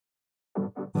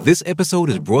This episode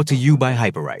is brought to you by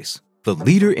Hyperice, the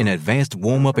leader in advanced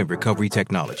warm-up and recovery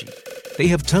technology. They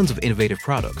have tons of innovative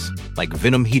products, like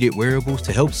Venom-heated wearables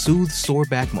to help soothe sore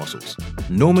back muscles,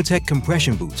 Normatec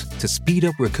compression boots to speed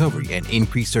up recovery and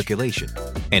increase circulation,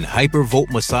 and Hypervolt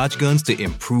massage guns to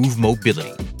improve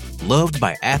mobility. Loved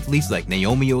by athletes like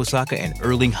Naomi Osaka and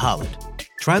Erling Haaland.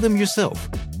 Try them yourself.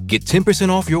 Get 10%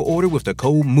 off your order with the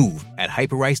code MOVE at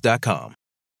Hyperice.com.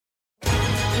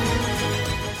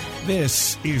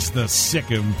 This is the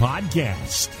Sick'em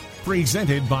Podcast,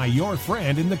 presented by your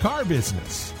friend in the car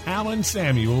business, Alan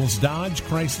Samuels Dodge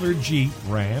Chrysler Jeep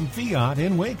Ram Fiat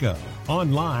in Waco.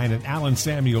 Online at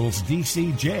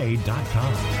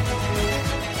alansamuelsdcj.com.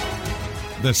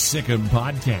 The Sick'em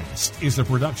Podcast is a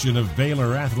production of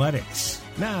Baylor Athletics.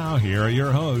 Now, here are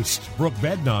your hosts, Brooke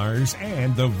Bednarz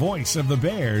and the voice of the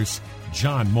Bears,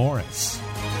 John Morris.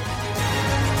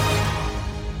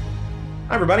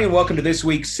 Hi, everybody, and welcome to this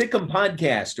week's Sick'em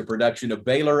Podcast, a production of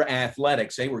Baylor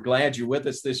Athletics. Hey, we're glad you're with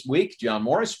us this week. John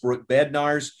Morris, Brooke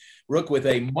Bednarz, Brooke with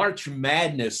a March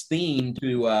Madness theme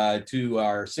to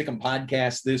our Sick'em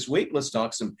Podcast this week. Let's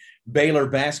talk some Baylor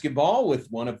basketball with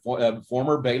one of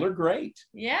former Baylor great.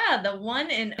 Yeah, the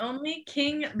one and only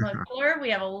King McClure. We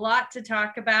have a lot to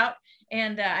talk about,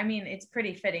 and it's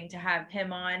pretty fitting to have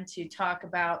him on to talk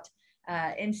about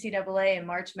NCAA and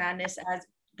March Madness, as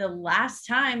the last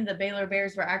time the Baylor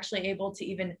Bears were actually able to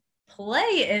even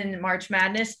play in March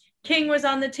Madness, King was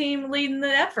on the team leading the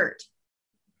effort.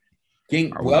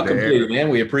 King, welcome to you, man.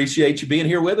 We appreciate you being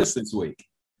here with us this week.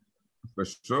 For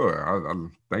sure. I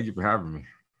thank you for having me.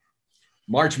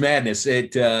 March Madness,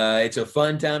 it's a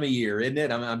fun time of year, isn't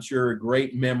it? I'm sure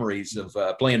great memories of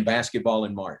playing basketball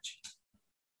in March.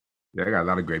 Yeah, I got a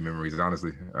lot of great memories,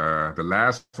 honestly. The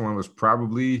last one was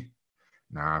probably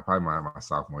my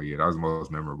sophomore year. That was the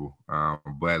most memorable.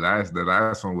 But the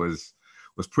last one was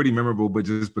pretty memorable, but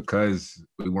just because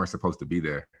we weren't supposed to be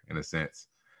there in a sense.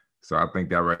 So I think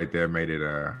that right there made it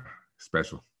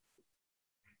special.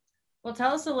 Well,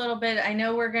 tell us a little bit. I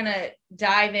know we're going to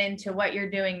dive into what you're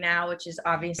doing now, which is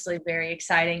obviously very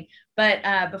exciting. But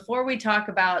before we talk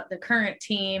about the current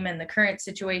team and the current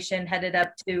situation headed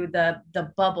up to the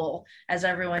bubble, as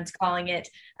everyone's calling it,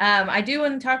 I do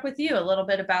want to talk with you a little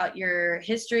bit about your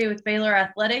history with Baylor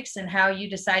Athletics and how you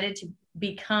decided to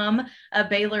become a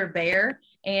Baylor Bear,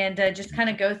 and just kind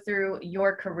of go through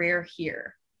your career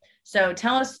here. So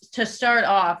tell us, to start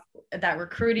off, that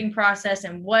recruiting process,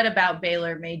 and what about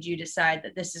Baylor made you decide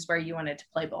that this is where you wanted to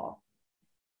play ball?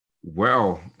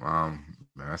 Well,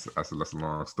 that's a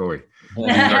long story.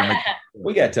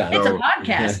 We got time. It's a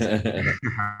podcast.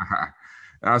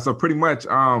 So pretty much,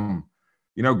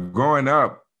 growing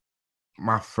up,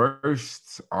 my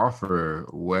first offer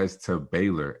was to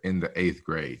Baylor in the 8th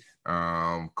grade.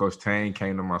 Coach Tang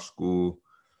came to my school.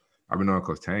 I've been knowing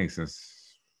Coach Tang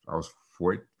since I was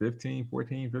 14.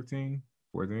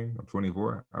 I'm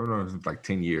 24. I don't know, it's like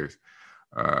 10 years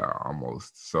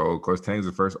almost. So Coach Tang's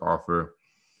the first offer.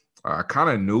 I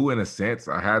kind of knew, in a sense,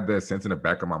 I had that sense in the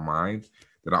back of my mind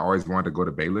that I always wanted to go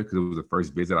to Baylor because it was the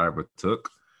first visit I ever took.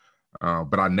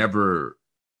 But I never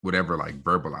would ever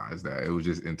verbalize that. It was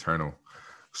just internal.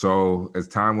 So as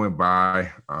time went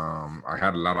by, I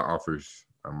had a lot of offers.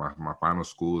 My final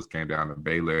schools came down to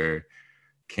Baylor,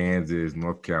 Kansas,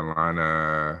 North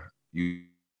Carolina,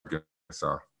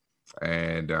 Arkansas.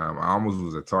 And I almost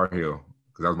was a Tar Heel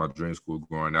because that was my dream school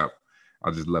growing up.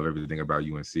 I just love everything about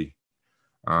UNC.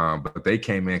 But they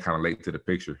came in kind of late to the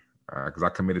picture because I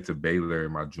committed to Baylor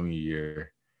in my junior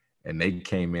year. And they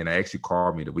came in. They actually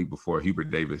called me the week before,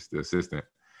 Hubert Davis, the assistant.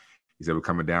 He said, we're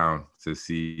coming down to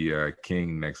see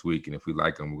King next week. And if we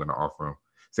like him, we're going to offer him.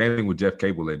 Same thing with Jeff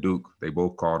Cable at Duke. They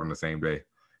both called on the same day.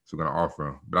 So we're going to offer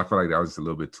him. But I feel like that was just a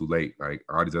little bit too late. Like,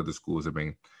 all these other schools have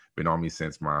been on me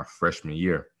since my freshman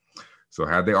year. So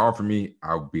had they offered me,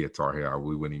 I would be a Tar Heel.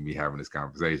 We wouldn't even be having this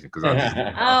conversation because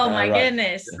oh my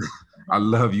goodness, I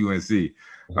love UNC.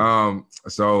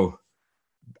 So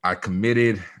I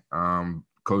committed.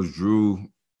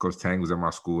 Coach Tang was at my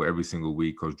school every single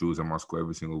week. Coach Drew was at my school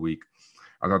every single week.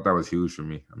 I thought that was huge for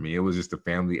me. I mean, it was just the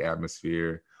family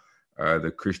atmosphere,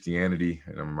 the Christianity,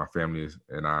 and my family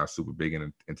and I are super big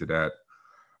into that.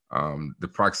 The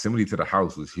proximity to the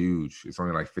house was huge. It's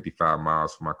only like 55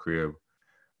 miles from my crib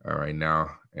right now,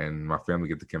 and my family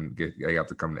got to come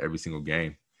to every single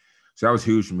game. So that was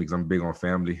huge for me because I'm big on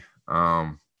family.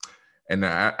 And the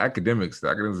academics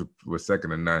were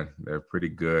second to none. They're pretty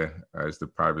good. It's the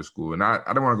private school, and I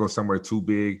didn't want to go somewhere too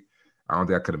big. I don't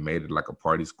think I could have made it like a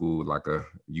party school, like a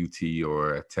UT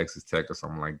or a Texas Tech or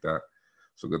something like that.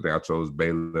 So good thing I chose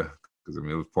Baylor because it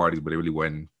was parties, but it really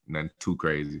wasn't nothing too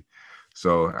crazy.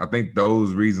 So I think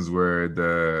those reasons were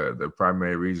the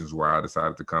primary reasons why I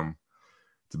decided to come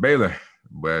to Baylor.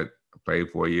 But I played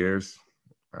 4 years.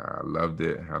 I loved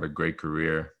it, had a great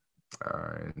career,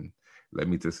 and led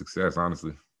me to success,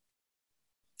 honestly.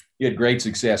 You had great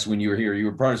success when you were here. You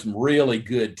were part of some really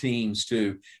good teams,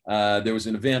 too. There was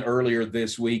an event earlier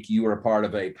this week. You were a part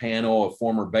of a panel of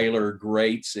former Baylor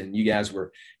greats, and you guys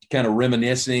were kind of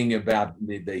reminiscing about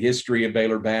the history of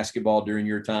Baylor basketball during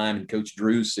your time and Coach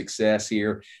Drew's success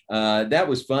here. That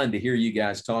was fun to hear you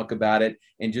guys talk about it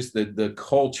and just the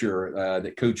culture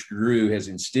that Coach Drew has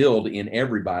instilled in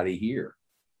everybody here.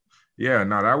 Yeah,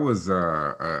 no, that was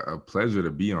a pleasure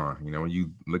to be on. When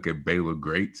you look at Baylor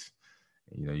greats,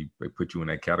 they put you in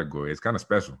that category. It's kind of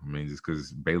special. I mean, just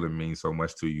because Baylor means so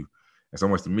much to you and so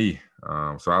much to me.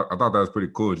 So I thought that was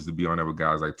pretty cool just to be on there with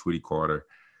guys like Tweety Carter,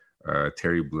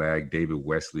 Terry Black, David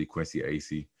Wesley, Quincy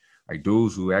Acey, like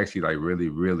dudes who actually like really,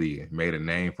 really made a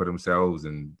name for themselves,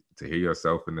 and to hear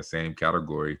yourself in the same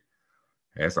category,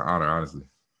 that's an honor, honestly.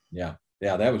 Yeah,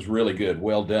 that was really good.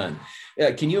 Well done.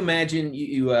 Can you imagine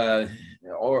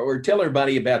or tell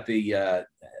everybody about the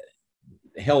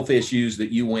health issues that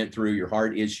you went through, your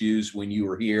heart issues when you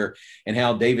were here, and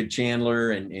how David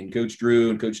Chandler and Coach Drew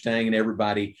and Coach Tang and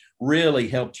everybody really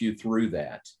helped you through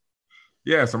that?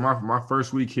 Yeah, so my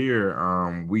first week here,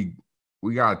 we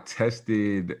got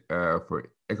tested for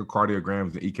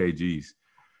echocardiograms and EKGs,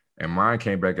 and mine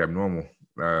came back abnormal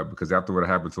because after what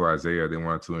happened to Isaiah, they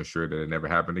wanted to ensure that it never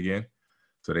happened again.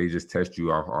 So they just test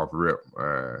you off rip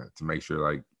to make sure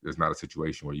like there's not a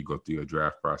situation where you go through a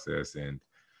draft process and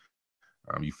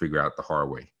you figure out the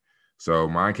hard way. So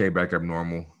mine came back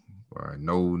abnormal.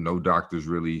 No doctors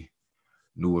really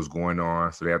knew what was going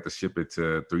on, so they have to ship it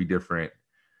to 3 different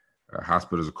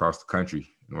hospitals across the country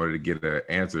in order to get an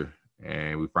answer.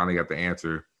 And we finally got the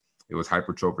answer. It was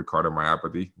hypertrophic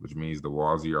cardiomyopathy, which means the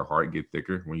walls of your heart get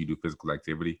thicker when you do physical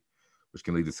activity, which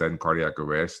can lead to sudden cardiac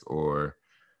arrest, or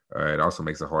it also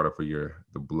makes it harder for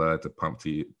the blood to pump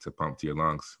to your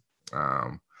lungs.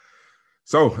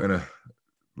 So in a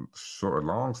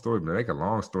long story, but make a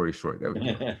long story short. There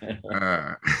we go.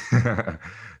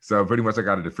 So pretty much I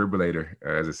got a defibrillator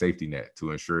as a safety net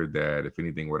to ensure that if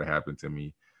anything were to happen to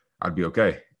me, I'd be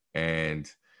okay. And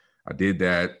I did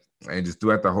that, and just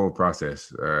throughout the whole process,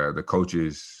 the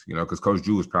coaches, because Coach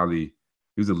Drew he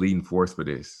was a leading force for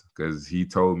this, because he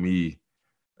told me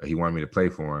he wanted me to play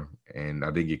for him, and I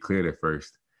didn't get cleared at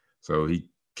first. So he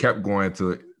kept going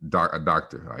to a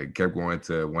doctor. I kept going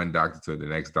to one doctor to the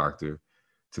next doctor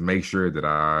to make sure that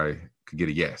I could get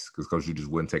a yes, because Coach Drew just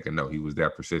wouldn't take a no. He was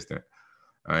that persistent.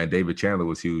 And David Chandler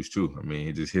was huge too. I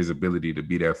mean, just his ability to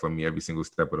be there for me every single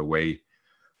step of the way,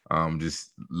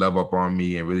 just love up on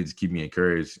me and really just keep me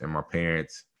encouraged. And my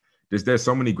parents, there's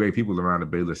so many great people around the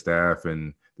Baylor staff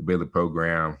and the Baylor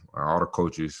program, all the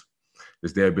coaches.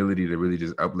 Just their ability to really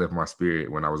just uplift my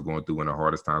spirit when I was going through one of the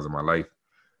hardest times of my life.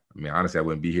 I mean, honestly, I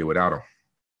wouldn't be here without them.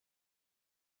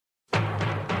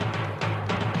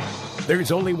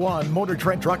 There's only one Motor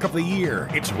Trend Truck of the Year.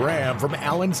 It's Ram from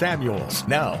Allen Samuels.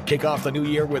 Now, kick off the new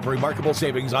year with remarkable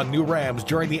savings on new Rams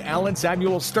during the Allen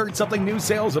Samuels Start Something New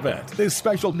sales event. This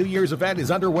special New Year's event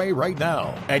is underway right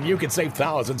now, and you can save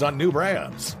thousands on new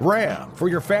Rams. Ram, for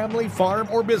your family, farm,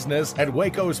 or business, and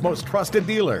Waco's most trusted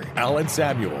dealer, Allen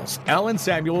Samuels. Allen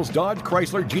Samuels Dodge,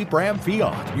 Chrysler, Jeep, Ram,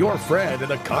 Fiat. Your friend in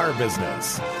the car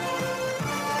business.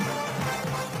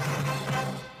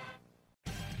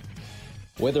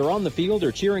 Whether on the field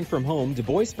or cheering from home, Du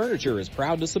Bois Furniture is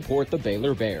proud to support the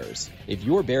Baylor Bears. If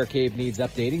your bear cave needs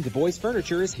updating, Du Bois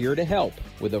Furniture is here to help.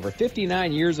 With over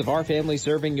 59 years of our family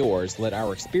serving yours, let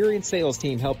our experienced sales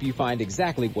team help you find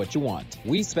exactly what you want.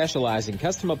 We specialize in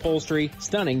custom upholstery,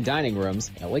 stunning dining rooms,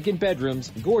 elegant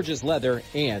bedrooms, gorgeous leather,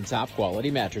 and top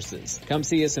quality mattresses. Come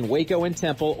see us in Waco and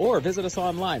Temple, or visit us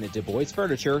online at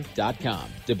DuBoisFurniture.com.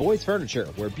 Du Bois Furniture,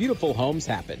 where beautiful homes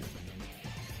happen.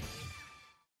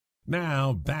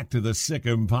 Now, back to the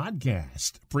Sikkim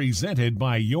Podcast, presented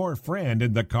by your friend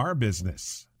in the car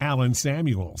business, Allen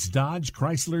Samuels, Dodge,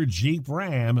 Chrysler, Jeep,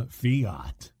 Ram,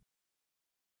 Fiat.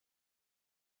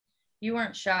 You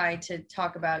weren't shy to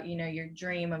talk about, your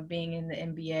dream of being in the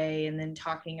NBA, and then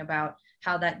talking about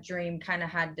how that dream kind of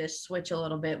had to switch a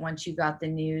little bit once you got the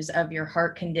news of your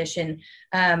heart condition.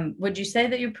 Would you say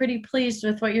that you're pretty pleased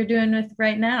with what you're doing with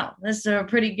right now? This is a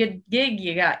pretty good gig.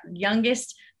 You got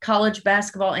youngest college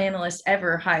basketball analyst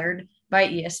ever hired by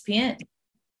ESPN.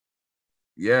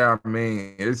 Yeah, I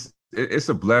mean, it's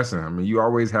a blessing. I mean, you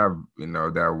always have,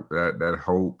 that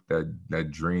hope,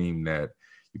 that dream that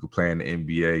you could play in the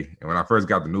NBA. And when I first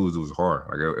got the news, it was hard.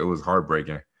 Like it was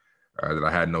heartbreaking that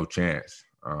I had no chance.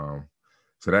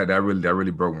 So that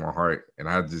really broke my heart. And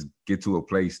I had to just get to a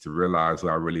place to realize who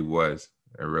I really was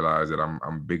and realize that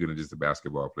I'm bigger than just a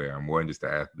basketball player. I'm more than just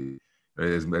an athlete.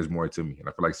 There's more to me. And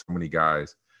I feel like so many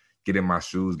guys get in my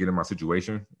shoes, get in my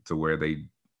situation to where the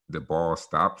ball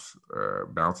stops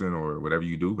bouncing or whatever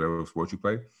you do, whatever sport you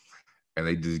play, and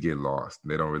they just get lost.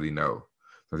 They don't really know.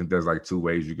 So I think there's like two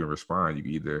ways you can respond. You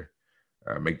can either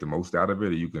make the most out of it,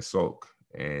 or you can sulk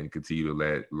and continue to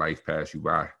let life pass you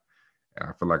by. And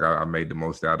I feel like I made the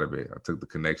most out of it. I took the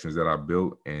connections that I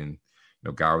built, and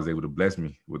God was able to bless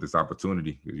me with this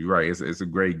opportunity. You're right, it's a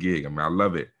great gig. I mean, I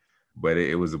love it, but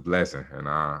it was a blessing. And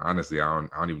honestly, I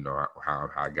don't even know how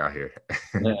I got here.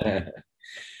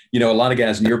 A lot of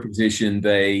guys in your position,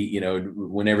 they,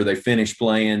 whenever they finish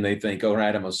playing, they think, all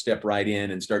right, I'm going to step right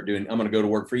in and I'm going to go to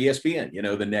work for ESPN,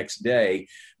 the next day.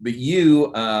 But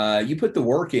you put the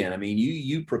work in. I mean,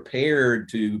 you prepared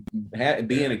to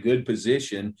be in a good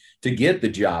position to get the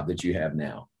job that you have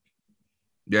now.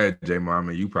 Yeah, J-Mo, I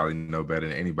mean, you probably know better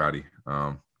than anybody.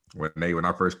 When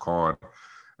I first called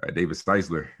David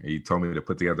Steisler, he told me to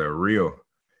put together a reel.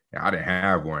 I didn't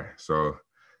have one. So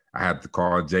I had to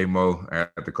call J-Mo, I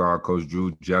had to call Coach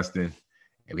Drew, Justin,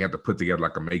 and we had to put together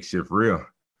like a makeshift reel.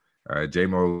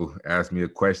 J-Mo asked me a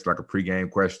question, like a pregame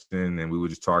question, and we were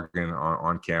just talking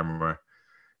on camera.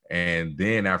 And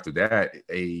then after that,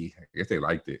 I guess they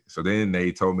liked it. So then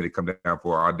they told me to come down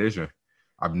for an audition.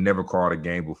 I've never called a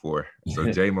game before.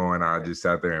 So J-Mo and I just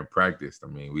sat there and practiced. I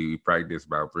mean, we practiced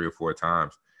about 3 or 4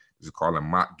 times, just calling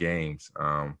mock games.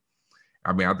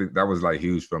 I think that was like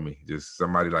huge for me. Just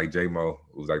somebody like J-Mo,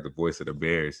 who's like the voice of the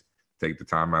Bears, take the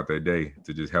time out their day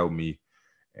to just help me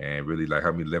and really like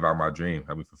help me live out my dream,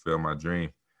 help me fulfill my dream.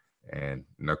 And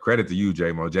credit to you,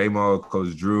 J-Mo. J-Mo,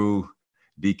 Coach Drew,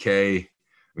 DK,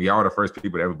 y'all are the first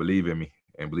people to ever believe in me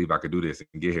and believe I could do this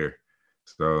and get here.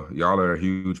 So y'all are a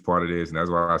huge part of this, and that's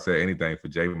why I say anything for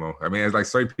J-Mo. I mean, it's like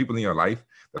certain people in your life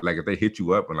that like if they hit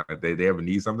you up and like they ever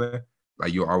need something,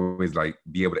 like you'll always like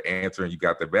be able to answer and you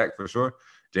got their back for sure.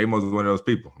 J-Mo's one of those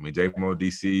people. I mean, J-Mo,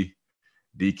 DC,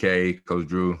 DK, Coach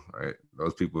Drew, right?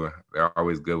 Those people, they're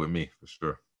always good with me for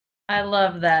sure. I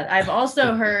love that. I've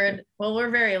also heard, well, we're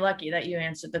very lucky that you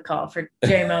answered the call for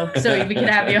J-Mo so we can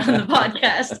have you on the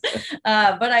podcast.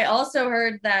 But I also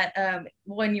heard that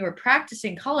when you were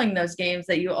practicing calling those games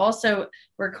that you also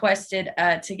requested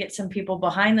to get some people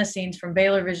behind the scenes from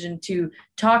Baylor Vision to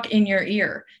talk in your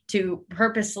ear, to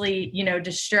purposely,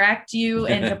 distract you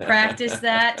and to practice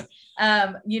that.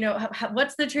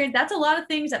 What's the trend? That's a lot of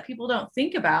things that people don't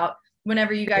think about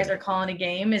whenever you guys are calling a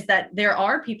game, is that there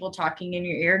are people talking in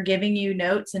your ear, giving you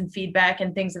notes and feedback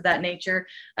and things of that nature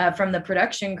from the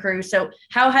production crew. So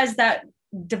how has that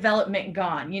development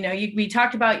gone? We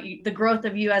talked about the growth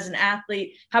of you as an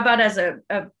athlete. How about as an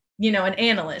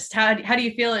analyst? How do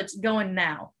you feel it's going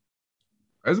now?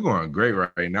 It's going great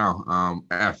right now.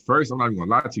 At first, I'm not even gonna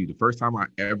lie to you. The first time I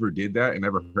ever did that and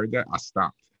ever heard that, I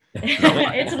stopped.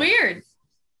 It's weird.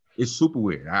 It's super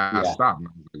weird. I stopped. And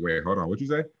I was like, wait, hold on. What you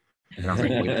say? And I was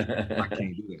like, wait, I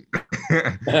can't do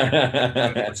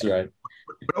that. That's right.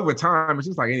 But over time, it's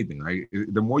just like anything. Like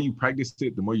the more you practice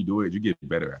it, the more you do it, you get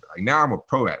better at it. Like now I'm a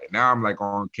pro at it. Now I'm like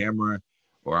on camera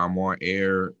or I'm on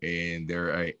air and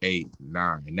they're at 8,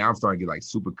 9. And now I'm starting to get like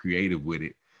super creative with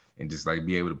it and just like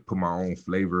be able to put my own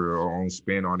flavor or own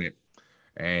spin on it.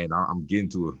 And I'm getting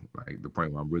to like the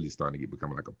point where I'm really starting to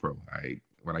becoming like a pro.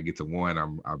 When I get to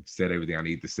 1, I've said everything I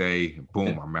need to say.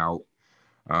 Boom, I'm out.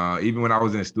 Even when I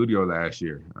was in the studio last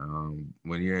year,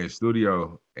 when you're in the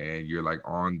studio and you're like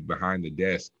on behind the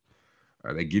desk,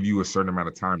 they give you a certain amount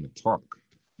of time to talk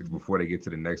before they get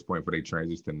to the next point, before they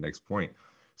transition to the next point.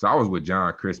 So I was with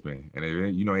John Crispin, and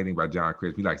if you know anything about John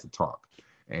Crispin, he likes to talk.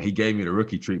 And he gave me the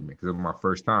rookie treatment because it was my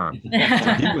first time.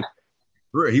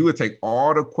 So he would take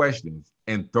all the questions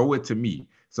and throw it to me.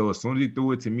 So as soon as he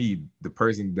threw it to me, the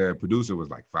producer was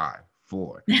like 5,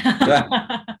 4.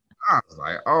 I was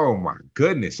like, oh my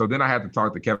goodness. So then I had to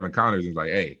talk to Kevin Connors and was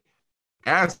like, hey,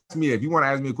 ask me if you want to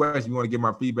ask me a question, you want to get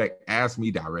my feedback, ask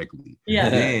me directly. Yeah.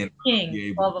 Then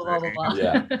King. Blah, blah, blah, blah, blah.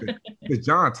 Yeah. Because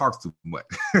John talks too much.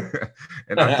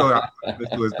 And I told him,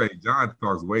 to his face, John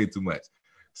talks way too much.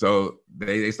 So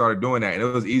they started doing that and it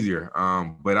was easier.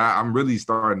 But I'm really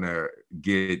starting to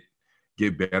get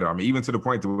better. I mean, even to the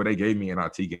point to where they gave me an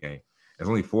NIT game. There's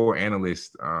only 4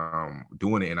 analysts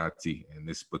doing the NIT. And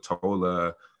this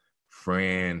Batola,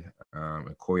 Fran,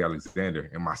 and Corey Alexander,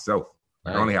 and myself.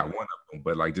 Right. I only have 1 of them,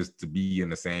 but like just to be in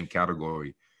the same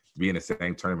category, to be in the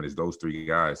same tournament as those 3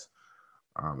 guys,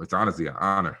 it's honestly an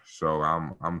honor. So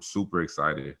I'm super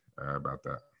excited about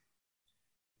that.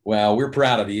 Well, we're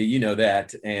proud of you. You know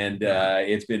that. And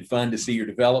it's been fun to see your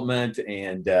development.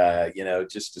 And,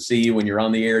 just to see you when you're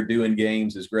on the air doing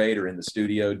games is great, or in the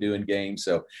studio doing games.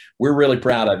 So we're really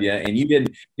proud of you. And you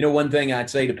didn't, one thing I'd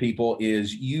say to people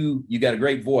is you got a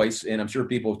great voice. And I'm sure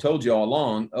people have told you all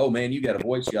along, oh, man, you got a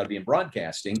voice. You got to be in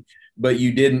broadcasting. But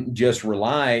you didn't just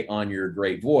rely on your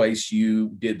great voice. You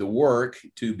did the work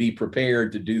to be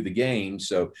prepared to do the game.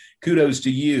 So kudos to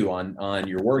you on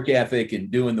your work ethic and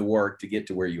doing the work to get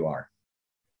to where you are.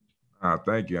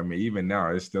 Thank you. I mean, even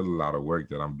now, it's still a lot of work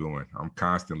that I'm doing. I'm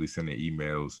constantly sending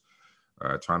emails,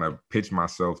 trying to pitch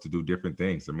myself to do different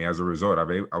things. I mean, as a result,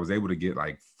 I was able to get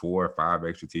like 4 or 5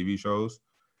 extra TV shows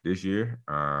this year.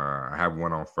 I have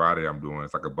one on Friday I'm doing.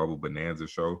 It's like a Bubble Bonanza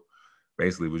show.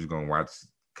 Basically, we're just going to watch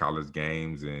college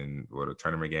games and the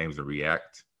tournament games and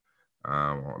react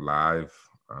live.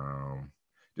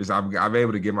 I've been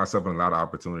able to give myself a lot of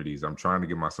opportunities. I'm trying to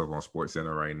get myself on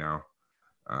SportsCenter right now.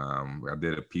 I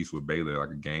did a piece with Baylor,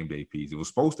 like a game day piece. It was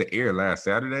supposed to air last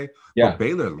Saturday, but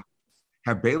Baylor won.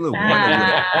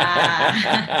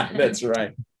 That's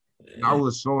right. I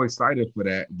was so excited for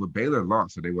that, but Baylor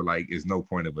lost, so they were like, "There's no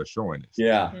point of us showing this."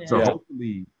 Yeah. So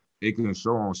hopefully it can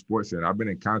show on SportsCenter. I've been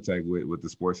in contact with the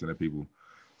SportsCenter people.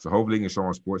 So hopefully it can show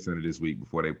on SportsCenter this week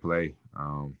before they play.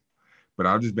 But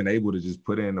I've just been able to just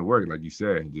put in the work, like you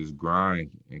said, just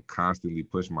grind and constantly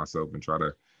push myself and try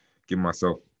to get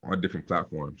myself on different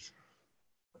platforms.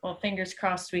 Well, fingers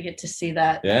crossed we get to see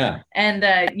that. Yeah. And,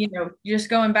 just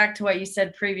going back to what you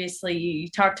said previously, you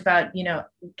talked about,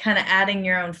 kind of adding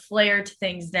your own flair to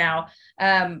things now.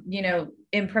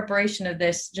 In preparation of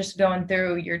this, just going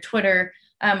through your Twitter,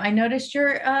 I noticed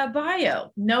your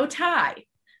bio, no tie.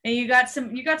 And you got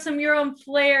some your own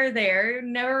flair there,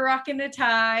 never rocking a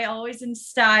tie, always in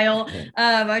style.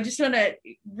 I just want to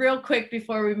real quick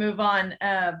before we move on,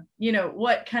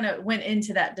 what kind of went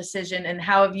into that decision and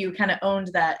how have you kind of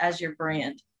owned that as your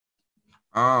brand?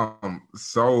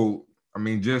 So, I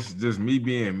mean, just me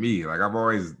being me, like I've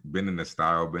always been in the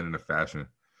style, been in the fashion.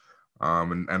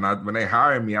 When they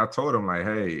hired me, I told them like,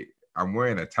 hey, I'm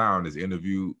wearing a tie on this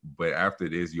interview, but after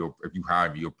this, if you hire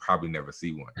me, you'll probably never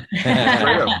see one.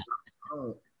 Straight up,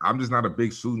 I'm just not a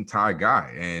big suit and tie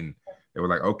guy. And they were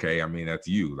like, okay, I mean, that's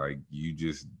you. Like, you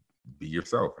just be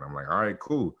yourself. And I'm like, all right,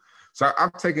 cool. So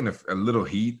I've taken a little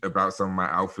heat about some of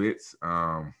my outfits.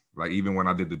 Like even when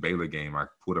I did the Baylor game, I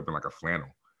pulled up in like a flannel.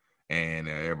 And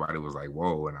everybody was like,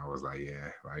 whoa. And I was like, yeah,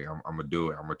 like I'm going to do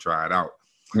it. I'm going to try it out.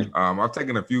 I've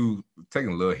taken a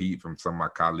little heat from some of my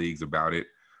colleagues about it.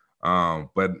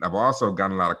 But I've also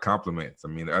gotten a lot of compliments. I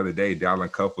mean, the other day,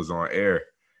 Dallin Cuff was on air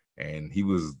and he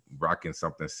was rocking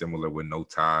something similar with no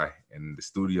tie. And in the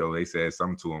studio, they said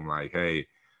something to him like, hey,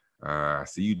 I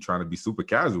see you trying to be super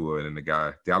casual. And then the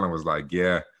guy, Dallin, was like,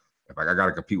 yeah, I got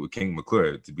to compete with King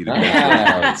McClure to be the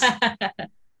best.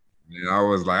 And I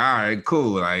was like, all right,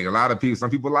 cool. Like a lot of people,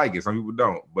 some people like it, some people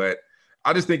don't. But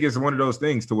I just think it's one of those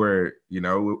things to where,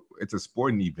 it's a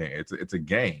sporting event. It's a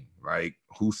game. Like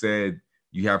who said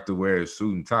you have to wear a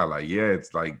suit and tie? Like, yeah,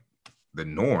 it's like the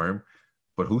norm,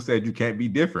 but who said you can't be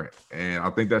different? And I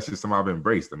think that's just something I've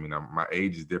embraced. I mean, my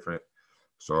age is different.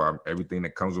 So everything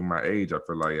that comes with my age, I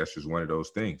feel like that's just one of those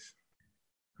things.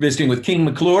 Visiting with King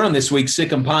McClure on this week's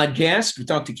Sic 'Em podcast. We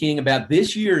talked to King about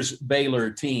this year's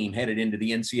Baylor team headed into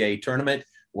the NCAA tournament.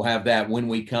 We'll have that when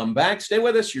we come back. Stay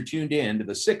with us. You're tuned in to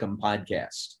the Sic 'Em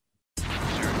podcast.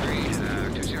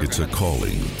 It's a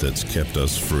calling that's kept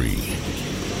us free.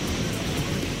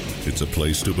 It's a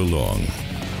place to belong.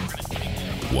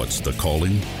 What's the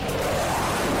calling?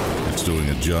 It's doing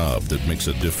a job that makes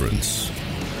a difference.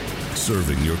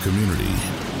 Serving your community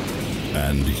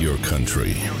and your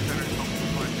country.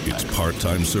 It's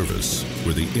part-time service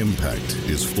where the impact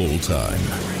is full-time.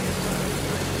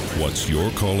 What's your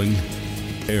calling?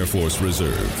 Air Force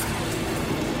Reserve.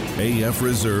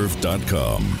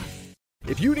 AFReserve.com.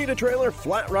 If you need a trailer,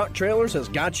 Flat Rock Trailers has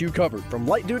got you covered. From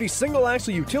light-duty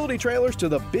single-axle utility trailers to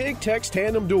the Big Tex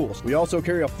tandem duals. We also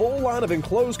carry a full line of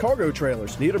enclosed cargo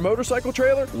trailers. Need a motorcycle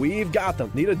trailer? We've got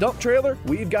them. Need a dump trailer?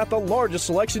 We've got the largest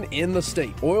selection in the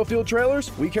state. Oilfield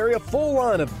trailers? We carry a full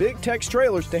line of Big Tex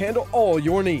trailers to handle all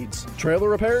your needs. Trailer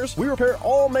repairs? We repair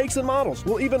all makes and models.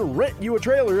 We'll even rent you a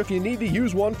trailer if you need to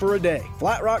use one for a day.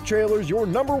 Flat Rock Trailers, your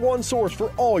 #1 source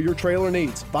for all your trailer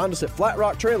needs. Find us at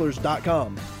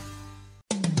flatrocktrailers.com.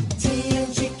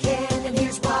 TNG can, and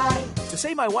here's why. To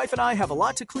say my wife and I have a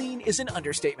lot to clean is an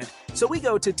understatement. So we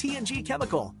go to T&G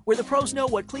Chemical, where the pros know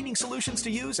what cleaning solutions to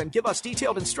use and give us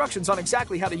detailed instructions on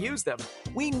exactly how to use them.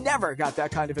 We never got that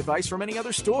kind of advice from any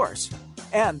other stores.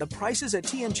 And the prices at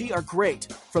T&G are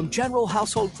great. From general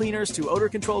household cleaners to odor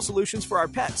control solutions for our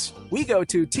pets. We go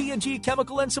to T&G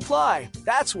Chemical and Supply.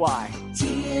 That's why.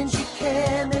 T&G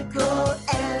Chemical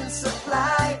and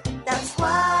Supply. That's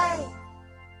why.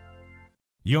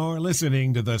 You're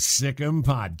listening to the Sick'em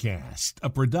Podcast, a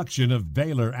production of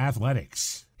Baylor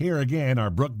Athletics. Here again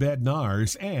are Brooke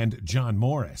Bednarz and John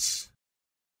Morris.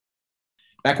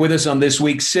 Back with us on this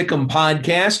week's Sick'em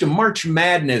Podcast, a March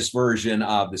Madness version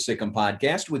of the Sick'em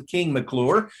Podcast with King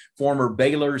McClure, former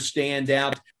Baylor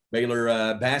standout.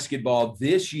 Baylor basketball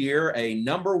this year, a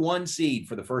number 1 seed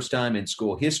for the first time in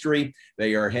school history.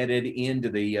 They are headed into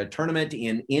the tournament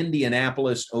in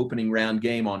Indianapolis, opening round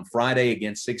game on Friday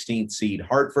against 16th seed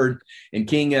Hartford. And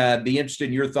King, be interested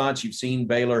in your thoughts. You've seen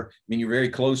Baylor. I mean, you're very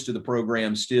close to the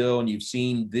program still, and you've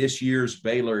seen this year's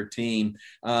Baylor team.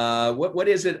 What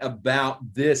is it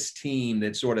about this team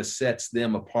that sort of sets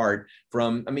them apart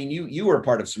from, I mean, you were a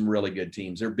part of some really good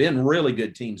teams. There have been really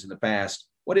good teams in the past.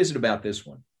 What is it about this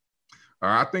one?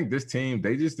 I think this team,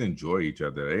 they just enjoy each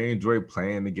other. They enjoy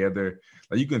playing together.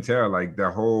 Like you can tell, like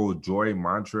the whole joy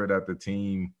mantra that the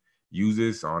team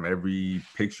uses on every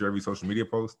picture, every social media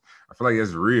post. I feel like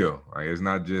it's real. Like it's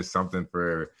not just something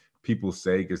for people's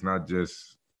sake. It's not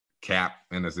just cap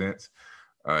in a sense.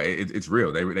 It's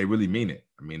real. They really mean it.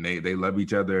 I mean, they love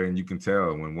each other, and you can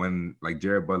tell when like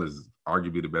Jared Butler is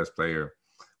arguably the best player.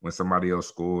 When somebody else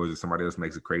scores or somebody else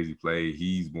makes a crazy play,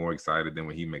 he's more excited than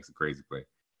when he makes a crazy play.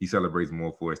 He celebrates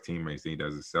more for his teammates than he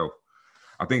does himself.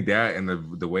 I think that and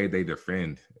the way they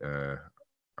defend are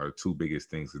two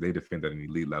biggest things. They defend at an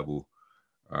elite level,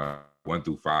 1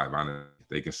 through 5. Honestly,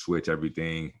 they can switch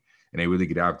everything, and they really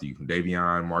get after you.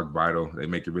 Davion, Mark Vital, they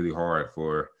make it really hard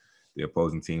for the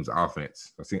opposing team's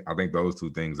offense. I think those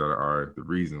two things are the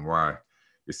reason why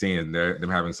you're seeing them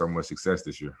having so much success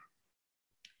this year.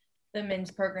 The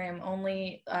men's program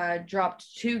only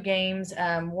dropped 2 games.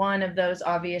 One of those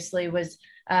obviously was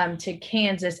to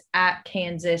Kansas at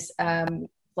Kansas,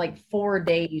 like 4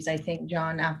 days, I think,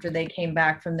 John, after they came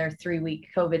back from their 3-week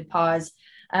COVID pause.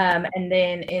 And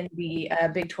then in the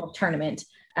Big 12 tournament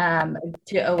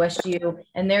to OSU.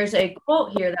 And there's a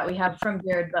quote here that we have from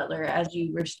Jared Butler, as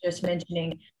you were just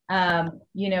mentioning.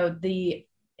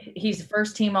 He's the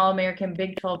first team All-American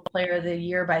Big 12 Player of the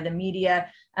Year by the media.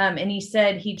 And he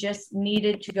said he just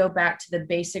needed to go back to the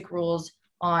basic rules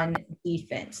on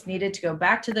defense, needed to go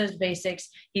back to those basics.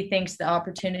 He thinks the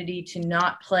opportunity to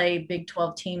not play Big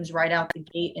 12 teams right out the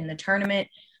gate in the tournament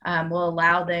will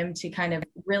allow them to kind of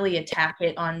really attack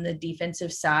it on the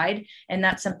defensive side. And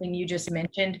that's something you just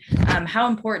mentioned. How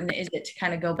important is it to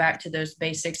kind of go back to those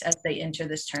basics as they enter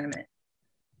this tournament?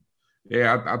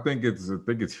 Yeah, I think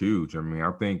it's huge. I mean,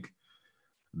 I think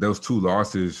those 2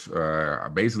 losses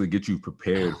basically get you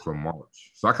prepared for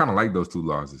March. So I kind of like those 2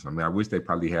 losses. I mean, I wish they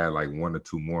probably had like 1 or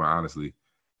 2 more, honestly,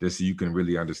 just so you can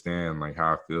really understand like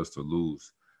how it feels to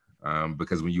lose.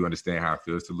 Because when you understand how it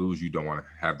feels to lose, you don't want to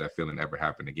have that feeling ever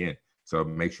happen again. So it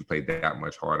makes you play that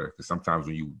much harder. Because sometimes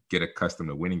when you get accustomed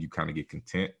to winning, you kind of get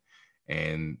content.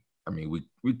 And I mean,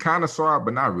 we kind of saw it,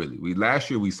 but not really. Last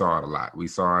year we saw it a lot. We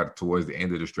saw it towards the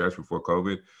end of the stretch before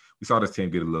COVID. We saw this team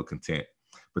get a little content.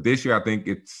 But this year I think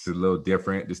it's a little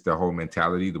different, just the whole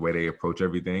mentality, the way they approach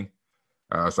everything.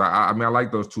 So I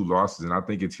like those 2 losses, and I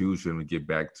think it's huge for them to get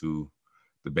back to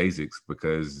the basics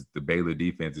because the Baylor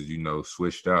defense, as you know,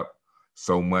 switched up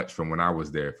so much from when I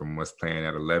was there, from us playing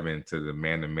at 11 to the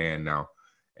man-to-man now.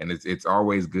 And it's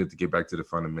always good to get back to the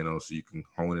fundamentals so you can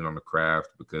hone in on the craft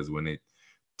because when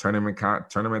tournament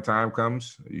time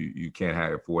comes, you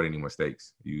can't afford any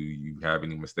mistakes. You have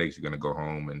any mistakes, you're going to go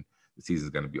home and the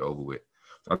season's going to be over with.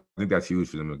 So I think that's huge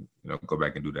for them to go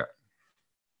back and do that.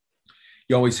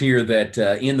 You always hear that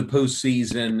in the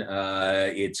postseason,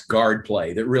 it's guard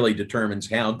play that really determines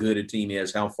how good a team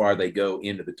is, how far they go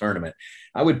into the tournament.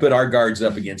 I would put our guards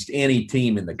up against any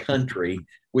team in the country,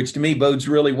 which to me bodes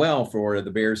really well for the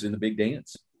Bears in the big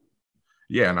dance.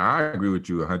 Yeah, and I agree with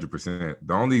you 100%.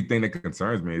 The only thing that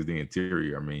concerns me is the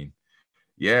interior. I mean,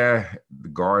 yeah, the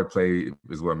guard play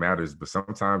is what matters, but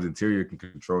sometimes interior can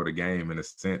control the game in a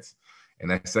sense. And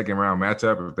that second round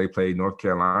matchup, if they play North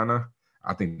Carolina,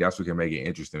 I think that's what can make it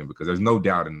interesting because there's no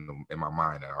doubt in my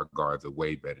mind that our guards are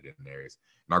way better than theirs.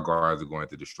 And our guards are going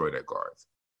to destroy their guards.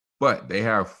 But they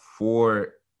have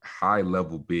 4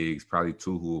 high-level bigs, probably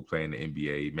 2 who will play in the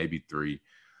NBA, maybe 3.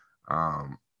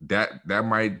 That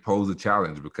might pose a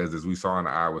challenge because as we saw in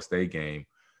the Iowa State game,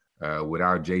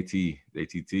 without JTT,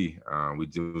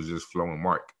 we was just flowing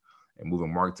Mark. and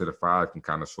moving Mark to the 5 can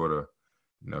kind of sort of,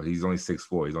 he's only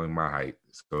 6'4", he's only my height,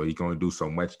 so he can only do so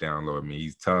much down low. I mean,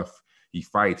 he's tough, he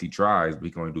fights, he tries, but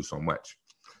he can only do so much.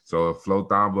 So if Flo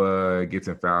Thamba gets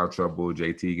in foul trouble,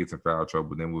 JT gets in foul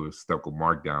trouble, then we're stuck with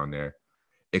Mark down there.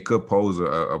 It could pose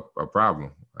a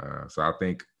problem. So I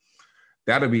think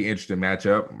that'll be an interesting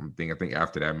matchup. I think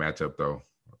after that matchup, though,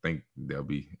 I think they'll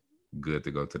be good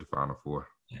to go to the Final Four.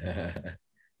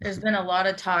 There's been a lot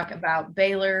of talk about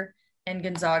Baylor and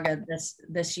Gonzaga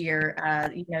this year.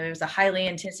 It was a highly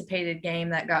anticipated game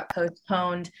that got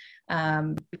postponed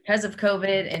because of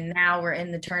COVID, and now we're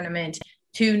in the tournament.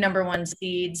 2 number 1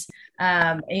 seeds.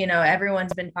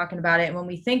 Everyone's been talking about it. And when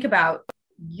we think about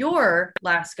your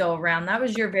last go around, that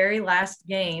was your very last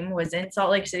game, was in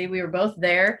Salt Lake City. We were both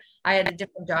there. I had a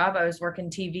different job. I was working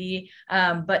TV.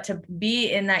 But to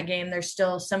be in that game, there's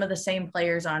still some of the same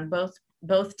players on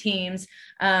both teams.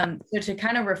 So to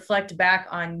kind of reflect back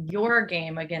on your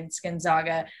game against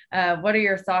Gonzaga, what are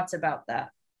your thoughts about that?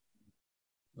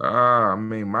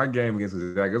 My game against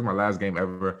Gonzaga, it was my last game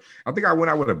ever. I think I went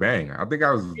out with a bang. I think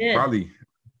I was probably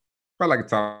like a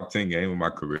top 10 game of my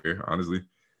career, honestly.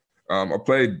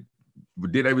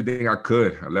 Did everything I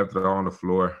could. I left it all on the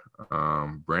floor.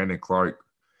 Brandon Clark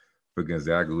for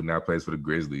Gonzaga, who now plays for the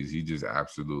Grizzlies, he just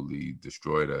absolutely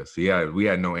destroyed us. We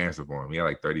had no answer for him. He had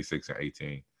like 36 and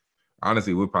 18.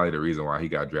 Honestly, we're probably the reason why he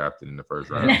got drafted in the first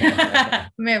round.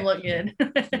 May have looked good.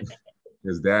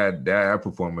 Because that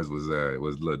performance was a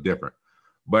little different.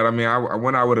 But I mean, I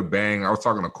went out with a bang. I was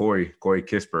talking to Corey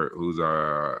Kispert, who's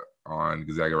on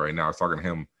Gonzaga right now. I was talking to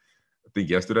him, I think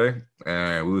yesterday,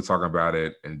 and we were talking about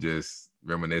it and just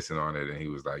reminiscing on it. And he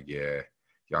was like, "Yeah,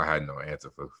 y'all had no answer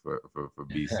for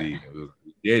BC."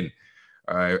 We didn't.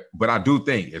 But I do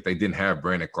think if they didn't have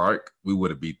Brandon Clark, we would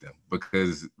have beat them,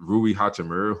 because Rui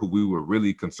Hachimura, who we were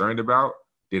really concerned about,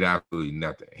 did absolutely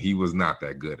nothing. He was not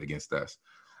that good against us.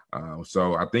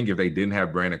 So I think if they didn't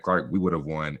have Brandon Clark, we would have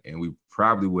won, and we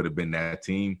probably would have been that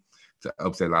team to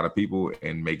upset a lot of people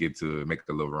and make a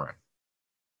little run.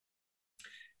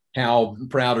 How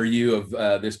proud are you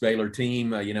of this Baylor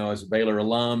team? As a Baylor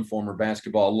alum, former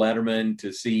basketball letterman,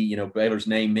 to see, Baylor's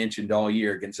name mentioned all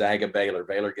year, Gonzaga, Baylor,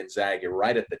 Gonzaga,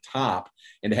 right at the top,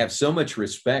 and to have so much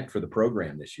respect for the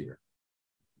program this year.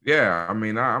 Yeah, I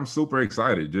mean, I'm super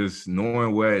excited just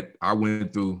knowing what I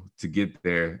went through to get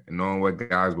there, and knowing what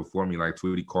guys before me like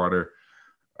Tweety Carter,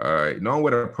 knowing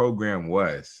what our program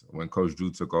was when Coach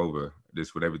Drew took over,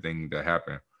 just with everything that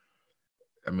happened.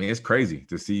 I mean, it's crazy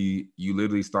to see you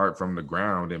literally start from the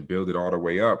ground and build it all the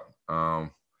way up.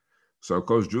 So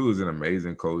Coach Drew is an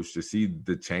amazing coach. To see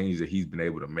the change that he's been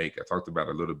able to make, I talked about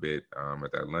it a little bit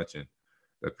at that luncheon,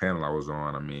 that panel I was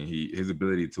on. I mean, his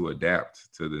ability to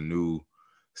adapt to the new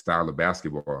style of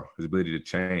basketball, his ability to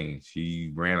change.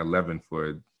 He ran 11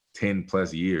 for 10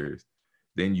 plus years.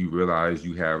 Then you realize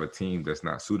you have a team that's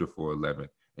not suited for 11,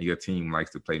 and your team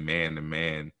likes to play man to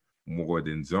man more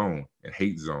than zone and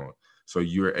hate zone. So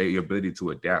your ability to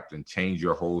adapt and change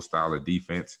your whole style of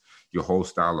defense, your whole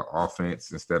style of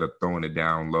offense, instead of throwing it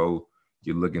down low,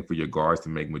 you're looking for your guards to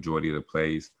make majority of the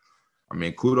plays. I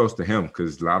mean, kudos to him,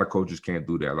 because a lot of coaches can't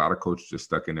do that. A lot of coaches are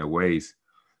stuck in their ways.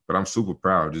 But I'm super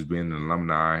proud just being an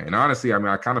alumni. And honestly, I mean,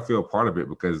 I kind of feel a part of it,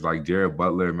 because like Jared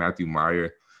Butler, Matthew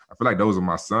Meyer, I feel like those are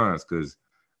my sons, because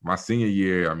my senior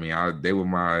year, I mean, they were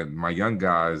my young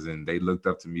guys, and they looked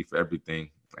up to me for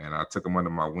everything. And I took them under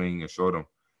my wing and showed them.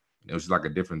 It was just like a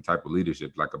different type of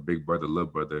leadership, like a big brother,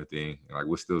 little brother thing. And like,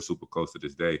 we're still super close to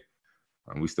this day.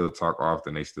 We still talk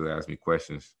often. They still ask me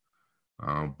questions.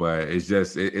 But it's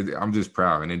just, I'm just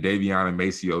proud. And then Davion and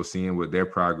Maceo, seeing what their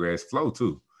progress, Flo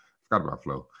too. Forgot about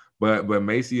Flo. But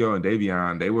Maceo and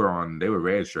Davion, they were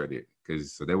redshirted,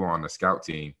 so they were on the scout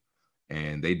team,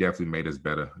 and they definitely made us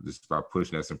better just by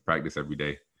pushing us in practice every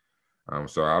day.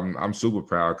 So I'm super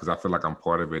proud, because I feel like I'm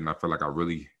part of it, and I feel like I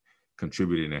really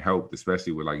contributed and helped,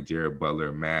 especially with like Jared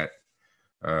Butler, Matt,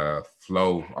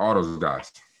 Flo, all those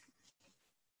guys.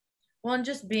 Well, and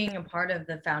just being a part of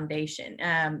the foundation,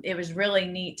 it was really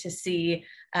neat to see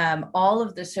all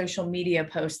of the social media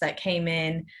posts that came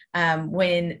in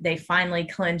when they finally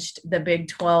clinched the Big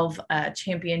 12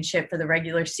 championship for the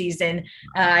regular season.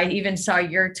 I even saw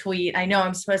your tweet. I know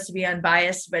I'm supposed to be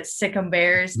unbiased, but Sic 'em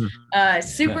Bears.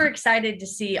 Super excited to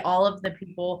see all of the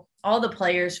people, all the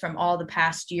players from all the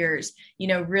past years,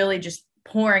 really just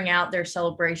pouring out their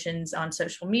celebrations on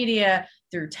social media,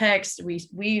 through text.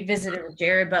 We visited with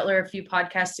Jared Butler a few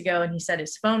podcasts ago, and he said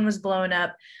his phone was blowing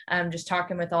up, just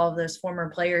talking with all of those former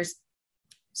players.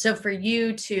 So for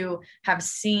you to have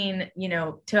seen,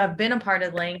 to have been a part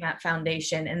of laying that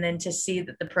foundation, and then to see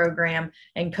that the program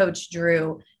and Coach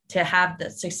Drew to have the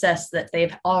success that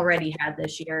they've already had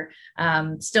this year.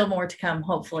 Still more to come,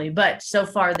 hopefully, but so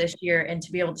far this year, and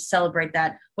to be able to celebrate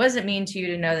that, what does it mean to you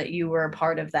to know that you were a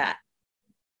part of that?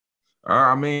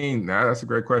 I mean, that's a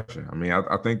great question. I mean,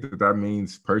 I think that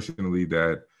means personally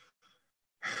that,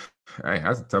 hey,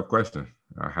 that's a tough question.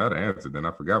 I had an answer, then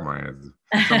I forgot my answer.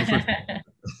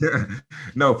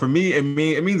 No, for me, it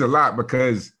means a lot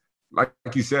because, like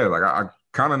you said, like I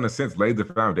kind of in a sense laid the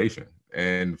foundation.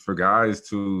 And for guys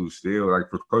to still, like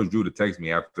for Coach Drew to text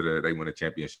me after they win a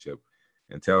championship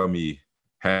and tell me,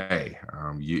 hey,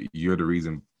 you're the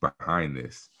reason behind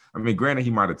this. I mean, granted,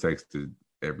 he might have texted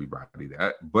everybody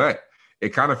that, but it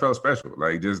kind of felt special.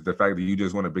 Like just the fact that you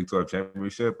just won a Big 12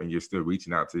 championship and you're still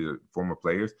reaching out to your former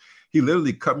players. He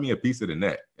literally cut me a piece of the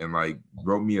net and like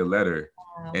wrote me a letter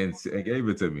and gave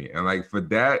it to me. And like for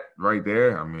that right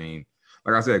there, I mean,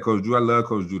 like I said, Coach Drew, I love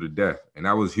Coach Drew to death. And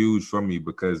that was huge for me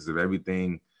because of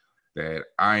everything that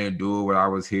I endured when I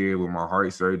was here with my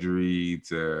heart surgery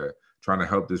to trying to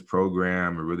help this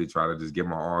program and really try to just give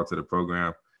my all to the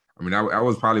program. I mean, that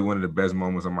was probably one of the best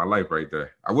moments of my life right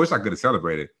there. I wish I could have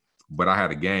celebrated, but I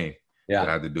had a game that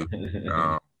I had to do.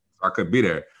 So I couldn't be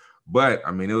there. But,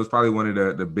 I mean, it was probably one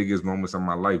of the biggest moments of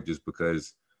my life just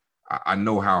because I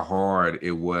know how hard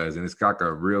it was. And it's got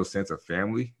a real sense of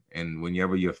family. And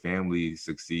whenever your family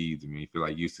succeeds, I mean, you feel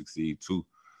like you succeed too.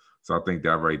 So I think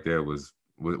that right there was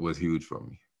huge for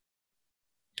me.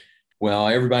 Well,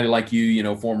 everybody like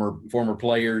you, former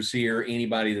players here,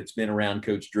 anybody that's been around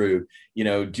Coach Drew,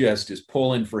 just is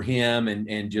pulling for him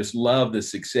and just love the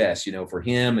success, for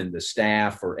him and the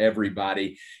staff, for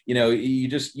everybody. You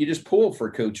just pull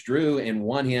for Coach Drew and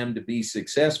want him to be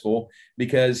successful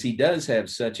because he does have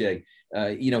such a,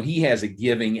 he has a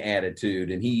giving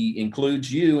attitude, and he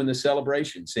includes you in the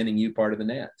celebration, sending you part of the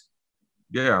net.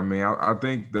 Yeah, I mean, I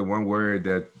think the one word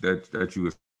that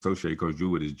you associate Coach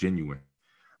Drew with is genuine.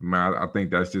 I mean, I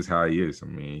think that's just how he is. I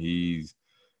mean, he's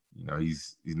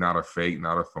not a fake,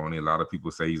 not a phony. A lot of people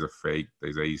say he's a fake.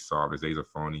 They say he's soft. They say he's a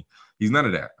phony. He's none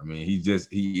of that. I mean, he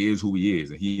is who he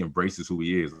is, and he embraces who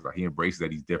he is. Like, he embraces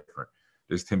that he's different.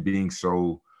 Just him being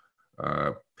so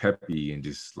peppy and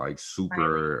just like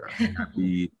super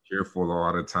happy, cheerful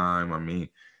all the time. I mean,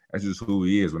 that's just who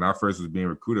he is. When I first was being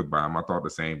recruited by him, I thought the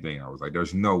same thing. I was like,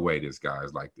 there's no way this guy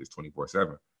is like this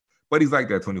 24/7. But he's like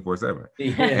that 24/7.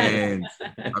 Yeah. And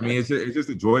I mean, it's just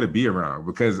a joy to be around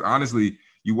because honestly,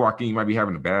 you walk in, you might be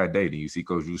having a bad day, then you see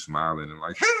Coach Drew smiling and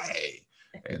like, hey,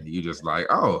 and you just like,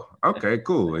 oh, okay,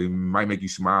 cool. It might make you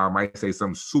smile, might say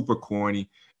something super corny,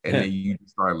 and then you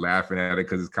start laughing at it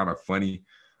because it's kind of funny.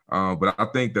 But I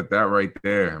think that right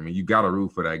there, I mean, you got to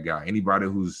root for that guy. Anybody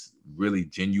who's really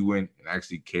genuine and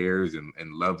actually cares and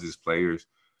loves his players,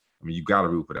 I mean, you got to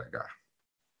root for that guy.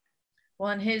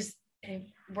 Well, and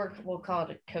we'll call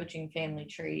it a coaching family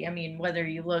tree. I mean, whether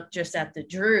you look just at the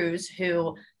Drews,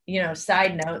 who,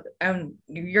 side note,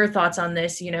 your thoughts on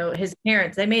this, his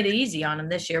parents, they made it easy on him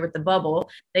this year with the bubble.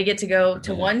 They get to go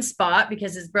to one spot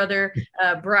because his brother,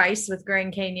 Bryce with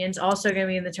Grand Canyon's also going to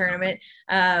be in the tournament.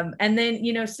 And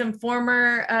then, some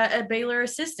former Baylor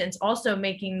assistants also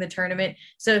making the tournament.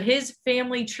 So his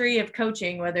family tree of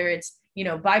coaching, whether it's,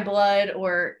 by blood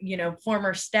or,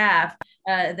 former staff,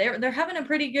 they're having a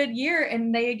pretty good year,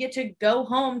 and they get to go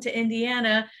home to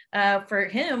Indiana for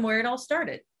him where it all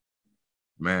started.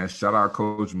 Man, shout out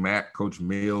Coach Matt, Coach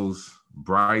Mills,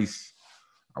 Bryce.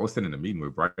 I was sitting in a meeting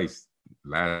with Bryce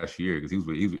last year because he was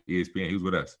with ESPN. He was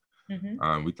with us.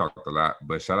 Mm-hmm. We talked a lot,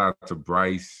 but shout out to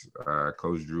Bryce,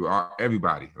 Coach Drew,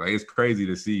 everybody. Like, it's crazy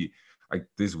to see like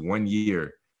this 1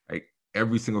 year, like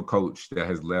every single coach that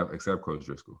has left, except Coach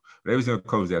Driscoll, but every single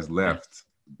coach that's left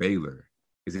Baylor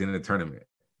is in the tournament.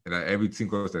 And every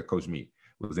single coach that coached me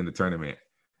was in the tournament.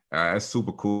 That's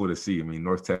super cool to see. I mean,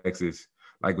 North Texas,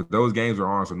 like those games were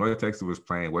on. So North Texas was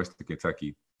playing Western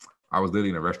Kentucky. I was literally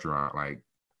in a restaurant, like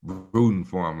rooting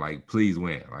for him, like, please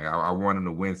win. Like I want him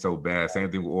to win so bad.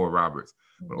 Same thing with Oral Roberts.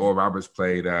 When Oral Roberts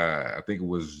played, I think it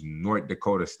was North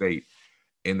Dakota State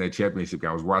in the championship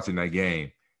game. I was watching that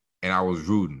game and I was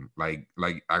rooting like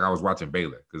I was watching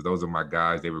Baylor because those are my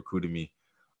guys. They recruited me.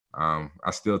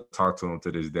 I still talk to them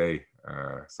to this day.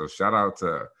 So shout out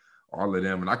to all of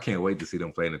them, and I can't wait to see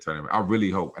them play in the tournament. I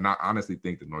really hope, and I honestly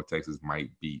think that North Texas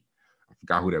might beat, I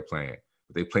forgot who they're playing,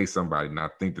 but they play somebody, and I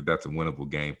think that that's a winnable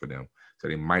game for them, so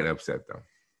they might upset them.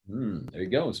 There you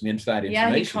go. Some inside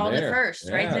information. Yeah, he called it first,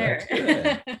 right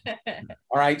there.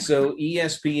 All right, so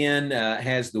ESPN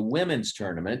has the women's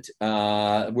tournament.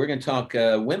 We're going to talk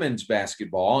women's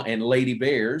basketball and Lady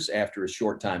Bears after a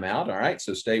short time out. All right,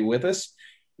 so stay with us.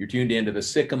 You're tuned into the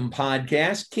Sikkim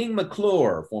Podcast. King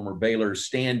McClure, former Baylor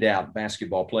standout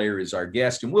basketball player, is our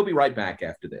guest, and we'll be right back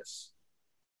after this.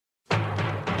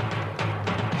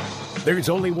 There's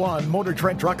only one Motor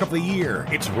Trend Truck of the Year.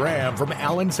 It's Ram from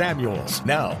Allen Samuels.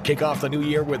 Now, kick off the new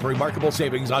year with remarkable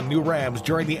savings on new Rams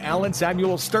during the Allen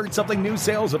Samuels Start Something New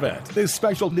sales event. This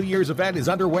special New Year's event is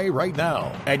underway right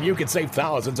now, and you can save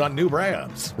thousands on new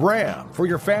Rams. Ram, for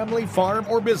your family, farm,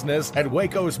 or business, and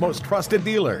Waco's most trusted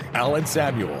dealer, Allen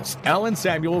Samuels. Allen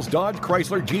Samuels Dodge,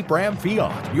 Chrysler, Jeep, Ram,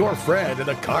 Fiat. Your friend in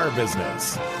the car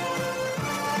business.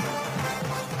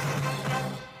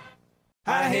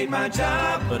 I hate my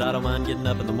job, but I don't mind getting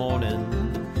up in the morning.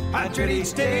 I dread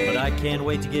each day, but I can't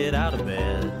wait to get out of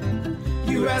bed.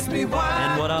 You ask me why,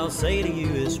 and what I'll say to you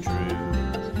is true.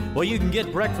 Well, you can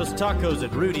get breakfast tacos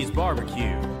at Rudy's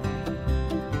Barbecue.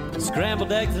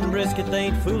 Scrambled eggs and brisket, they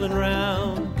ain't fooling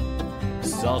around.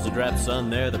 Salsa drap,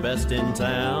 son, they're the best in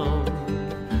town.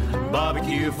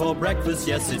 Barbecue for breakfast,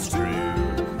 yes, it's true.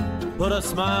 Put a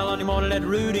smile on your morning at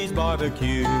Rudy's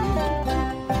Barbecue.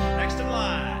 Next in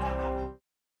line.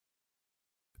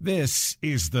 This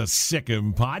is the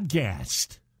Sikkim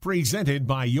Podcast, presented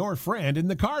by your friend in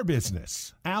the car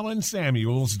business, Allen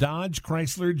Samuels Dodge,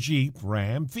 Chrysler, Jeep,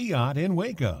 Ram, Fiat in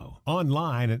Waco.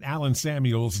 Online at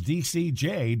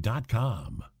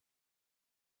allensamuelsdcj.com.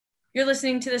 You're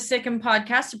listening to the Sikkim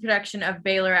Podcast, a production of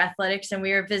Baylor Athletics, and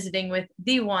we are visiting with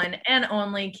the one and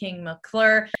only King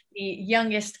McClure, the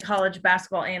youngest college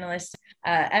basketball analyst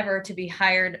ever to be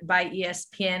hired by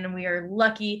ESPN. And we are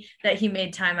lucky that he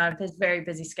made time out of his very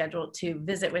busy schedule to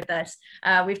visit with us.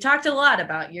 We've talked a lot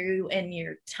about you and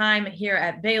your time here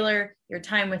at Baylor, your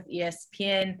time with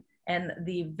ESPN, and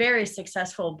the very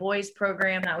successful boys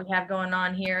program that we have going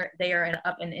on here. They are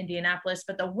up in Indianapolis,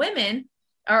 but the women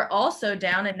are also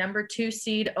down at number 2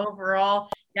 seed overall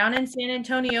down in San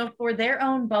Antonio for their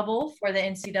own bubble for the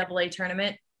NCAA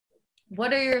tournament.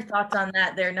 What are your thoughts on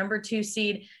that? Their number 2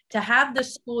 seed, to have the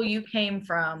school you came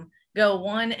from go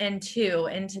 1 and 2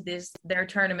 into their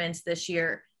tournaments this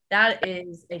year, that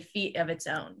is a feat of its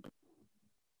own.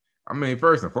 I mean,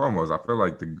 first and foremost, I feel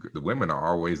like the women are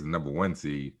always the number 1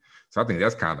 seed. So I think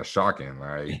that's kind of shocking,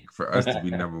 like for us to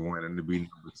be number 1 and to be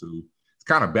number 2. It's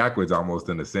kind of backwards almost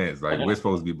in a sense. Like we're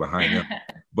supposed to be behind them.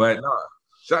 But no,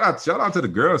 shout out to the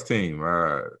girls team.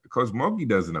 Coach Moki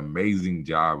does an amazing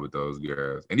job with those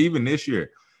girls. And even this year,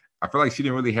 I feel like she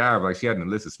didn't really have, like she had an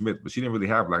Alyssa Smith, but she didn't really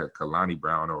have like a Kalani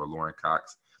Brown or a Lauren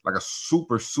Cox, like a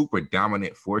super, super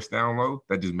dominant force down low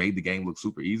that just made the game look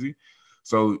super easy.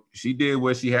 So she did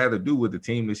what she had to do with the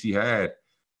team that she had,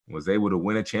 was able to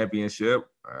win a championship.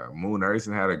 Moon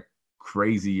Erson had a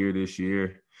crazy year this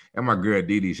year. And my girl,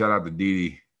 Didi. Shout out to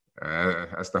Didi.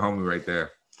 That's the homie right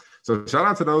there. So shout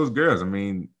out to those girls. I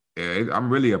mean, I'm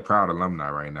really a proud alumni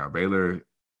right now. Baylor,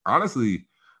 honestly,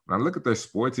 when I look at their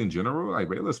sports in general, like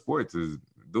Baylor sports is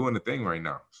doing the thing right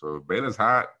now. So Baylor's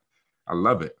hot. I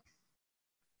love it.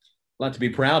 A lot to be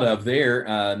proud of there.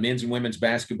 Men's and women's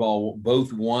basketball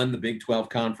both won the Big 12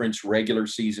 Conference regular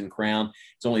season crown.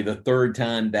 It's only the 3rd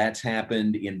time that's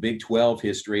happened in Big 12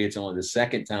 history. It's only the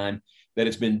 2nd time that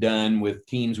it's been done with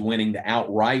teams winning the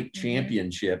outright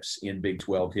championships in Big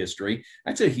 12 history.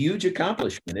 That's a huge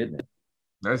accomplishment, isn't it?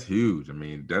 That's huge. I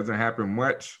mean, it doesn't happen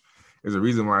much. There's a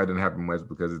reason why it didn't happen much,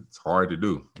 because it's hard to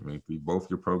do. I mean, for both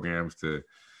your programs to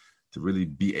really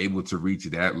be able to reach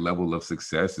that level of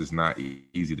success is not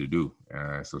easy to do.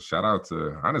 So shout out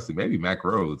to, honestly, maybe Mac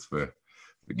Rhodes for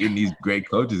getting these great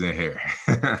coaches in here.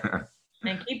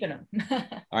 And keeping them. All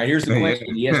right, here's the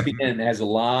question. ESPN has a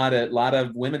lot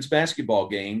of women's basketball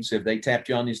games. Have they tapped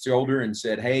you on the shoulder and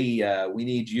said, hey, we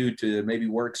need you to maybe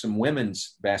work some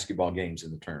women's basketball games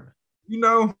in the tournament? You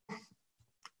know,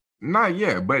 not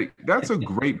yet, but that's a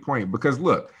great point, because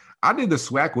look, I did the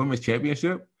SWAC Women's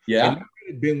Championship. Yeah. And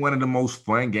it's been one of the most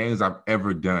fun games I've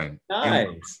ever done.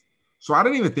 Nice. So I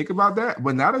didn't even think about that.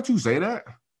 But now that you say that,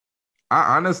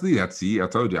 I honestly, I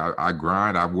told you, I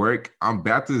grind, I work. I'm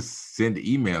about to send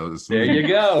emails. There you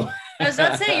go. I was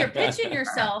about to say, you're pitching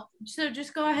yourself, so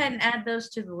just go ahead and add those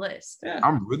to the list. Yeah.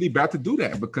 I'm really about to do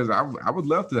that, because I would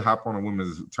love to hop on a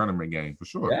women's tournament game for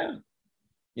sure. Yeah.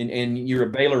 And you're a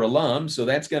Baylor alum, so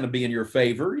that's going to be in your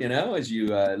favor, you know, as you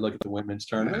look at the women's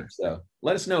tournament. So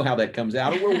let us know how that comes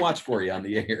out, and we'll watch for you on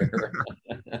the air.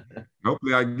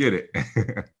 Hopefully I get it.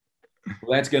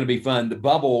 Well, that's going to be fun. The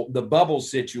bubble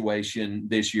situation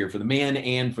this year for the men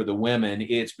and for the women,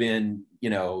 it's been,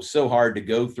 so hard to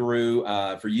go through.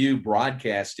 For you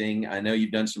broadcasting, I know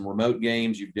you've done some remote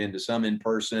games, you've been to some in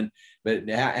person, but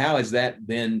how has that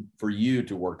been for you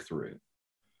to work through?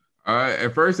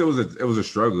 At first, it was a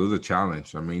struggle. It was a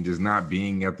challenge. I mean, just not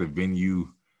being at the venue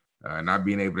not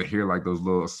being able to hear like those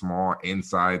little small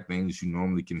inside things you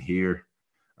normally can hear,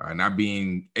 not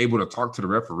being able to talk to the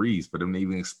referees for them to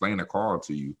even explain a call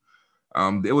to you.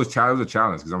 It was a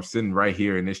challenge because I'm sitting right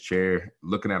here in this chair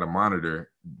looking at a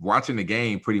monitor, watching the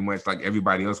game pretty much like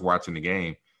everybody else watching the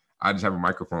game. I just have a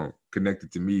microphone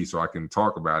connected to me so I can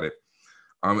talk about it.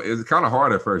 It's kind of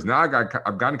hard at first. Now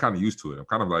I've gotten kind of used to it. I'm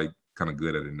kind of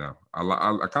good at it now.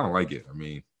 I kind of like it. I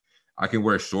mean, I can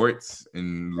wear shorts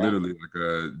and literally like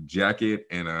a jacket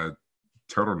and a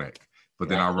turtleneck, but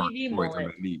then I rock shorts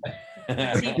underneath.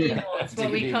 That's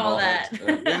what we call that.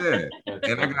 Yeah,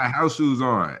 and I got house shoes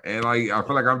on, and like I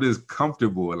feel like I'm just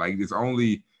comfortable. Like it's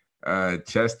only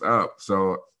chest up,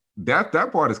 so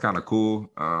that part is kind of cool.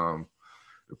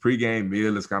 The pregame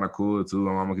meal is kind of cool too.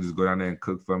 My mama can just go down there and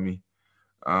cook for me.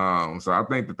 So I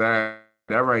think that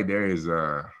right there is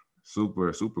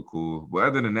super, super cool. But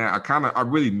other than that, I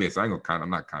really miss. I ain't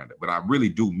gonna but I really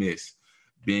do miss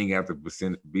being at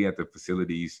the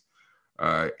facilities,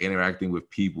 interacting with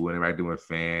people, interacting with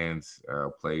fans,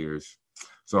 players.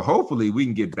 So hopefully we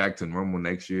can get back to normal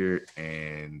next year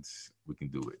and we can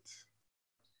do it.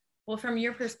 Well, from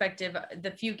your perspective,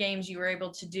 the few games you were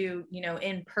able to do,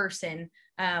 in person,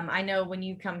 I know when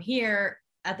you come here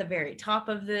at the very top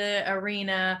of the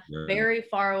arena, very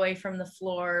far away from the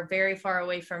floor, very far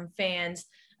away from fans,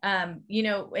 and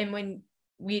when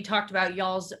we talked about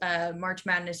y'all's March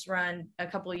Madness run a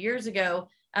couple of years ago,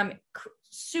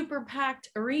 super packed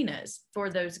arenas for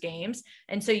those games.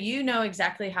 And so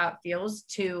exactly how it feels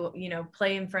to,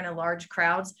 play in front of large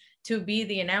crowds, to be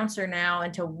the announcer now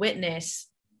and to witness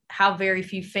how very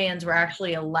few fans were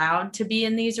actually allowed to be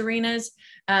in these arenas.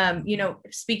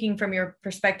 Speaking from your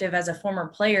perspective as a former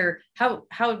player, how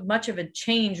much of a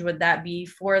change would that be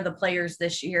for the players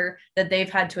this year that they've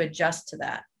had to adjust to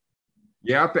that?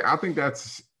 Yeah, I think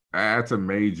that's a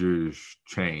major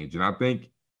change. And I think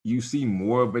you see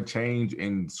more of a change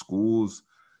in schools,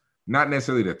 not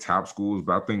necessarily the top schools,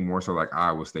 but I think more so like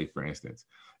Iowa State, for instance.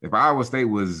 If Iowa State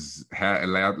was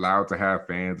allowed to have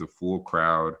fans, a full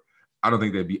crowd, I don't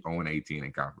think they'd be 0-18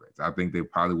 in conference. I think they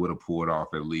probably would have pulled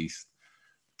off at least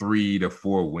 3 to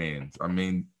 4 wins. I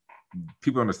mean,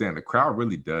 people understand the crowd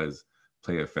really does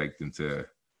play effect into,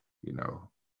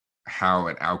 how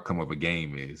an outcome of a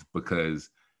game is.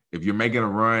 Because if you're making a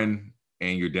run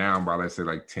and you're down by, let's say,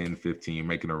 like 10, 15,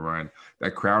 making a run,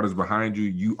 that crowd is behind you,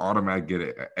 you automatically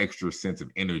get an extra sense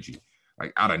of energy.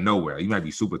 Like out of nowhere. You might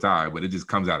be super tired, but it just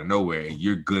comes out of nowhere and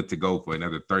you're good to go for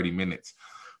another 30 minutes.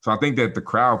 So I think that the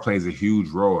crowd plays a huge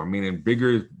role. I mean, in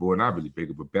not really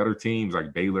bigger, but better teams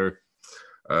like Baylor,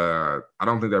 I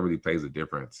don't think that really plays a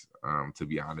difference, to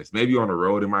be honest. Maybe on the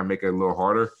road, it might make it a little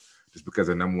harder just because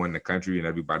they're number one in the country and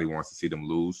everybody wants to see them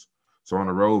lose. So on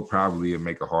the road, probably it'd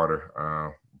make it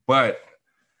harder. But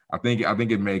I think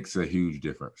it makes a huge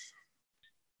difference.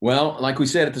 Well, like we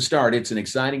said at the start, it's an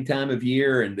exciting time of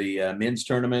year, and the men's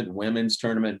tournament, women's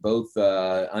tournament, both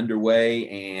underway,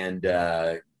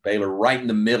 and Baylor right in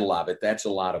the middle of it. That's a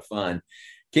lot of fun.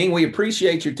 King, we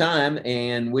appreciate your time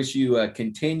and wish you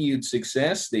continued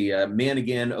success. The men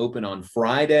again open on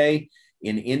Friday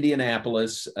in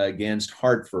Indianapolis against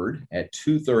Hartford at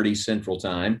 2:30 Central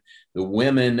Time. The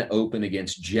women open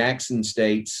against Jackson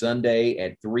State Sunday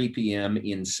at 3 p.m.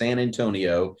 in San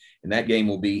Antonio, and that game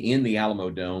will be in the Alamo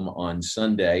Dome on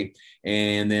Sunday.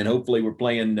 And then hopefully we're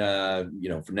playing, for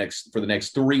the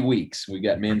next 3 weeks. We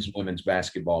got men's and women's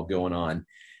basketball going on.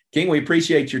 King, we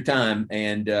appreciate your time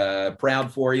and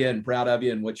proud for you and proud of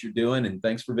you and what you're doing. And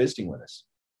thanks for visiting with us.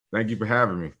 Thank you for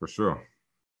having me, for sure.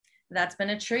 That's been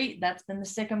a treat. That's been the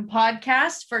Sic 'Em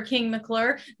podcast for King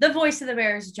McClure, the voice of the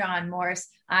Bears, John Morris.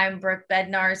 I'm Brooke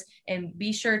Bednarz, and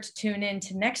be sure to tune in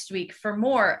to next week for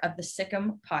more of the Sic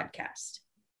 'Em podcast.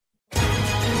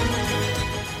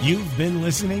 You've been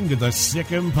listening to the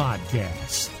Sic 'Em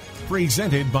podcast,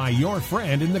 presented by your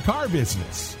friend in the car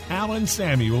business, Alan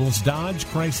Samuels Dodge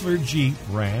Chrysler Jeep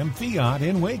Ram Fiat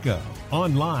in Waco.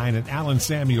 Online at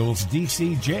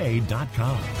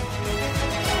AlanSamuelsDCJ.com.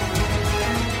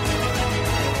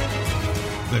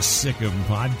 The Sic 'Em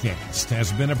podcast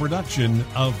has been a production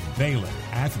of Baylor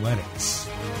Athletics.